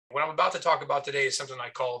What I'm about to talk about today is something I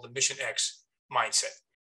call the Mission X mindset.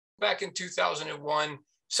 Back in 2001,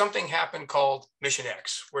 something happened called Mission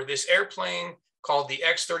X, where this airplane called the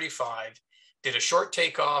X-35 did a short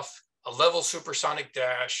takeoff, a level supersonic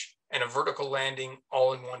dash, and a vertical landing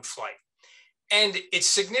all in one flight. And it's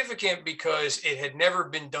significant because it had never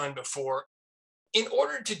been done before. In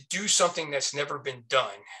order to do something that's never been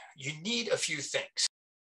done, you need a few things.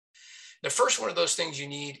 The first one of those things you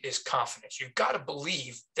need is confidence. You've got to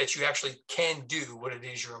believe that you actually can do what it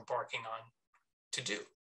is you're embarking on to do.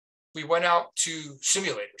 We went out to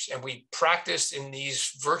simulators and we practiced in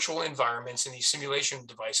these virtual environments and these simulation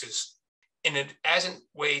devices as a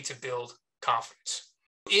way to build confidence.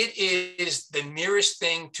 It is the nearest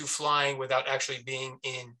thing to flying without actually being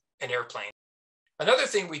in an airplane. Another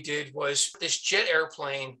thing we did was this jet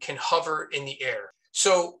airplane can hover in the air.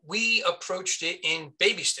 So we approached it in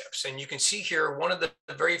baby steps. And you can see here, one of the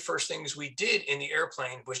very first things we did in the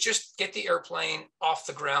airplane was just get the airplane off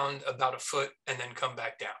the ground about a foot and then come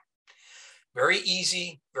back down. Very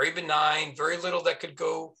easy, very benign, very little that could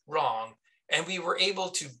go wrong. And we were able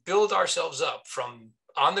to build ourselves up from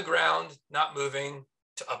on the ground, not moving,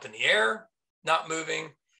 to up in the air, not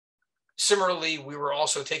moving. Similarly, we were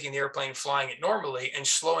also taking the airplane, flying it normally and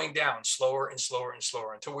slowing down slower and slower and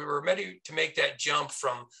slower until we were ready to make that jump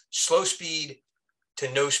from slow speed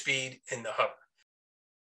to no speed in the hover.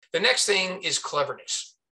 The next thing is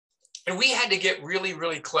cleverness. And we had to get really,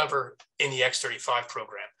 really clever in the X-35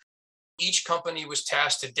 program. Each company was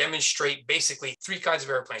tasked to demonstrate basically three kinds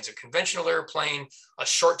of airplanes: a conventional airplane, a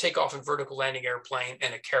short takeoff and vertical landing airplane,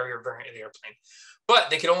 and a carrier variant airplane.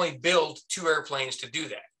 But they could only build two airplanes to do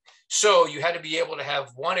that. So you had to be able to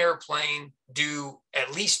have one airplane do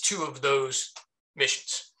at least two of those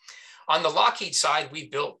missions. On the Lockheed side, we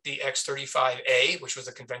built the X-35A, which was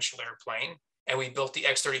a conventional airplane, and we built the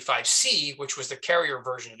X-35C, which was the carrier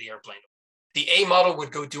version of the airplane. The A model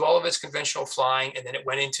would go do all of its conventional flying, and then it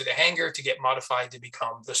went into the hangar to get modified to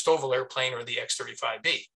become the STOVL airplane or the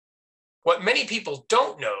X-35B. What many people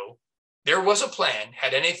don't know, there was a plan,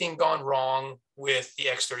 had anything gone wrong with the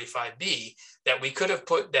X-35B, that we could have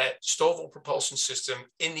put that STOVL propulsion system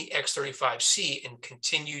in the X-35C and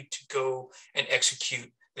continued to go and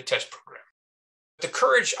execute the test program. The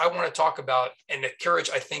courage I want to talk about, and the courage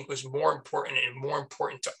I think was more important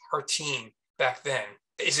to our team back then,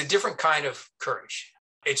 is a different kind of courage.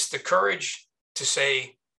 It's the courage to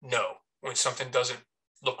say no when something doesn't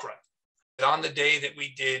look right. On the day that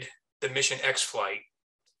we did the Mission X flight,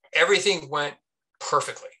 everything went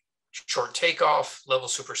perfectly. Short takeoff, level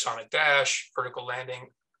supersonic dash, vertical landing.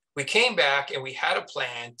 We came back and we had a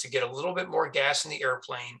plan to get a little bit more gas in the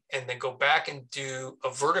airplane and then go back and do a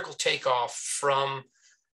vertical takeoff from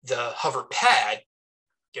the hover pad.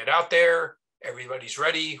 Get out there, everybody's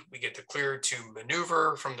ready. We get the clear to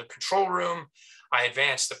maneuver from the control room. I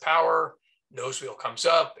advance the power, nose wheel comes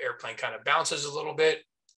up, airplane kind of bounces a little bit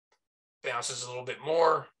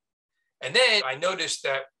more. And then I noticed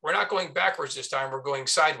that we're not going backwards this time, we're going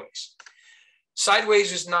sideways.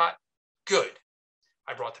 Sideways is not good.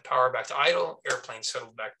 I brought the power back to idle, airplane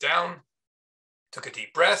settled back down, took a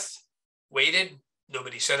deep breath, waited.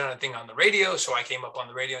 Nobody said anything on the radio, so I came up on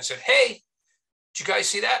the radio and said, "Hey, did you guys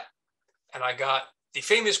see that?" And I got the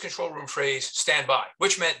famous control room phrase, "stand by,"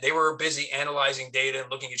 which meant they were busy analyzing data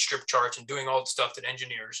and looking at strip charts and doing all the stuff that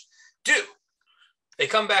engineers do. They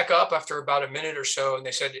come back up after about a minute or so and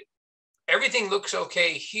they said, "Everything looks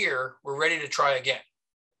okay here. We're ready to try again."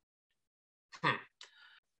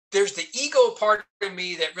 There's the ego part of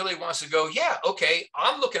me that really wants to go, yeah, okay,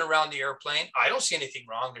 I'm looking around the airplane. I don't see anything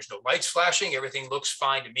wrong. There's no lights flashing. Everything looks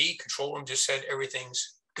fine to me. Control room just said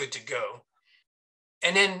everything's good to go.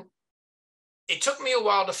 And then it took me a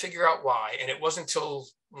while to figure out why. And it wasn't until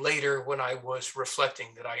later when I was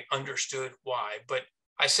reflecting that I understood why. But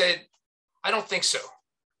I said, I don't think so.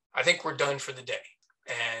 I think we're done for the day.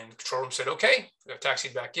 And control room said, okay, we got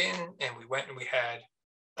taxied back in and we went and we had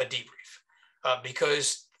a debrief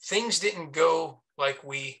because things didn't go like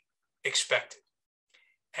we expected.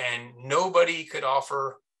 And nobody could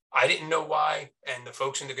offer, I didn't know why. And the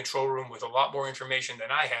folks in the control room with a lot more information than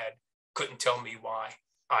I had couldn't tell me why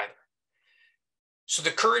either. So the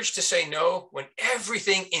courage to say no when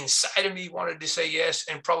everything inside of me wanted to say yes,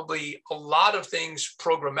 and probably a lot of things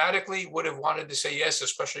programmatically would have wanted to say yes,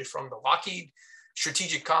 especially from the Lockheed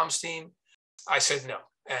strategic comms team, I said no.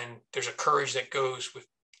 And there's a courage that goes with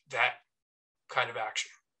that kind of action.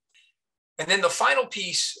 And then the final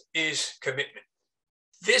piece is commitment.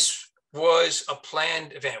 This was a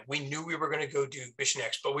planned event. We knew we were going to go do Mission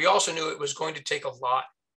X, but we also knew it was going to take a lot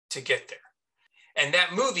to get there. And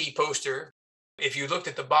that movie poster, if you looked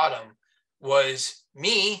at the bottom, was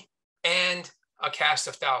me and a cast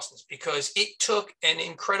of thousands, because it took an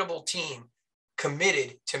incredible team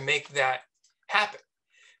committed to make that happen.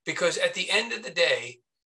 Because at the end of the day,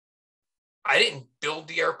 I didn't build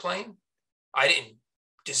the airplane. I didn't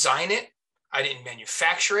design it. I didn't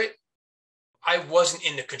manufacture it. I wasn't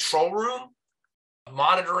in the control room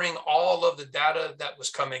monitoring all of the data that was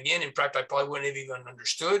coming in. In fact, I probably wouldn't have even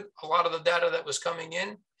understood a lot of the data that was coming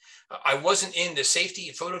in. I wasn't in the safety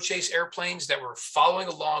and photo chase airplanes that were following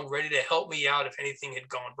along, ready to help me out if anything had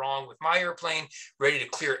gone wrong with my airplane, ready to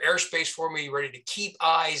clear airspace for me, ready to keep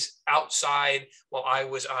eyes outside while I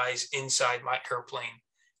was eyes inside my airplane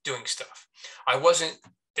doing stuff. I wasn't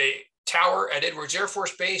the tower at Edwards Air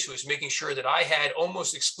Force Base who was making sure that I had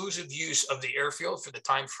almost exclusive use of the airfield for the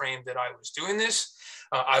time frame that I was doing this.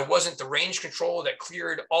 I wasn't the range control that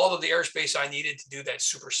cleared all of the airspace I needed to do that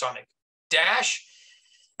supersonic dash.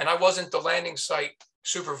 And I wasn't the landing site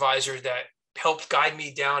supervisor that helped guide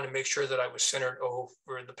me down and make sure that I was centered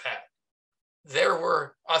over the pad. There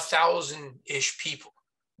were 1,000-ish people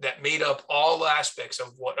that made up all aspects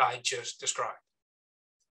of what I just described.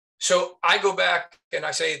 So I go back and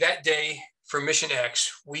I say that day for Mission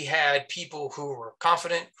X, we had people who were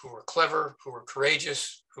confident, who were clever, who were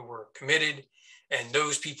courageous, who were committed, and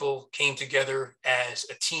those people came together as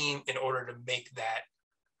a team in order to make that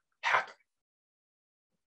happen.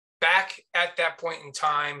 Back at that point in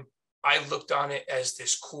time, I looked on it as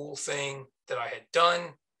this cool thing that I had done,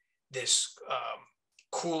 this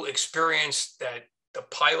cool experience that the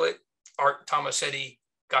pilot, Art Tomassetti,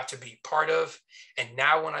 got to be part of. And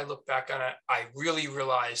now when I look back on it, I really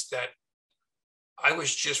realized that I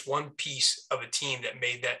was just one piece of a team that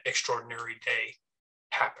made that extraordinary day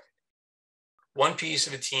happen. One piece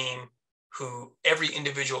of a team who every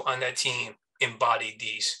individual on that team embodied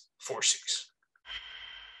these 4 Cs.